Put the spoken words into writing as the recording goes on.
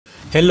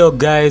Hello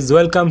guys,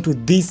 welcome to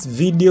this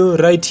video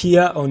right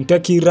here on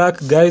Techno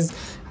guys,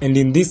 and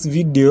in this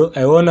video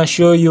I wanna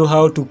show you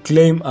how to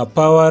claim a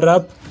power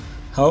up.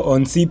 How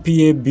on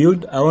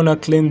CPABuild I wanna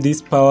claim this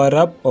power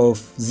up of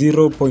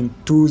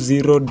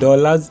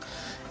 $0.20,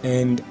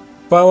 and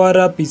power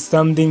up is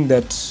something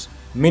that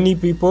many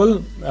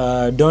people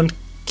don't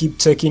keep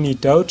checking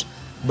it out,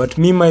 but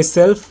me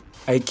myself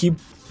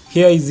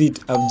here is it.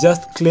 I've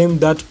just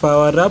claimed that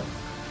power up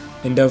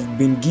and I've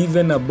been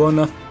given a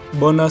bonus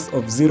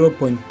of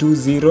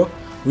 0.20,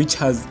 which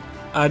has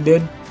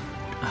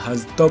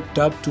topped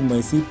up to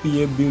my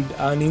CPABuild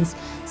earnings,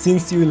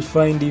 since you will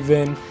find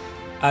even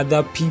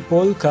other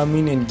people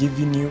coming and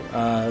giving you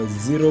a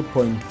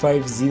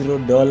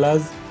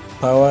 $0.50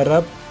 power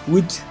up,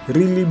 which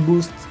really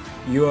boosts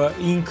your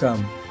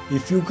income.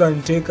 If you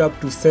can take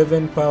up to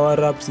 7 power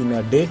ups in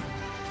a day,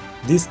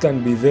 this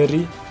can be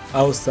very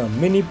awesome.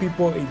 Many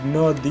people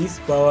ignore these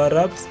power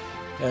ups,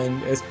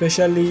 and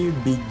especially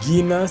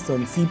beginners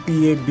on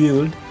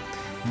CPABuild,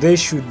 they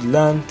should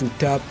learn to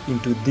tap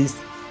into these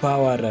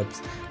power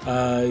ups.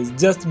 It's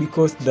just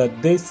because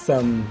that there's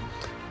some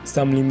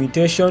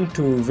limitation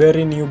to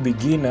very new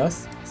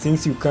beginners,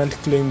 since you can't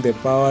claim the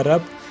power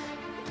up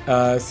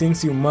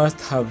since you must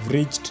have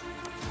reached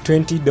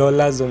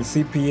 $20 on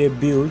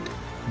CPABuild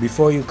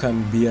before you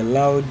can be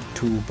allowed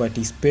to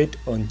participate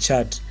on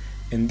chat.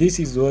 And this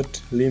is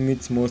what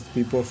limits most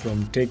people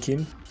from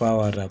taking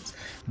power ups.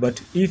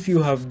 But if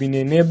you have been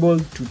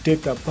enabled to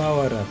take a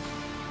power up,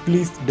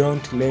 please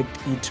don't let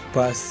it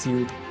pass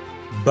you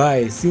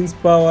by, since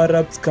power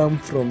ups come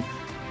from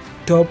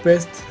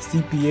toppest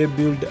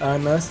CPABuild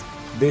earners.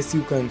 This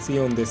you can see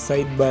on the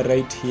sidebar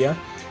right here,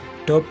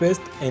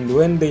 toppest, and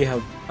when they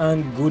have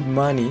earned good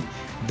money,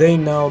 they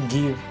now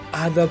give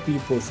other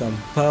people some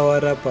power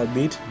up a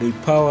bit. They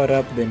power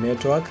up the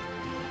network,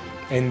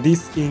 and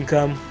this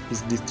income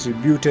is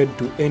distributed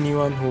to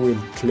anyone who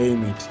will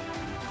claim it.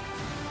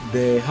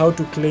 How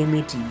to claim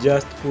it, you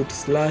just put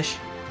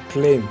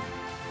 /claim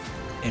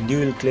and you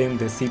will claim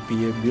the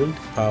CPABuild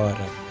power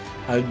up.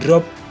 I'll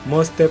drop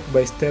more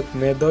step-by-step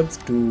methods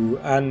to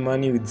earn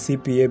money with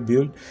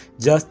CPABuild.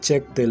 Just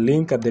check the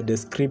link at the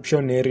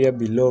description area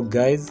below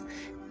guys,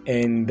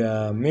 and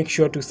make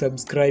sure to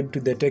subscribe to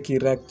the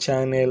Techno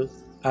channel.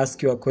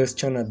 Ask your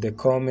question at the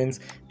comments,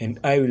 and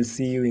I will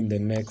see you in the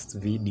next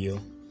video.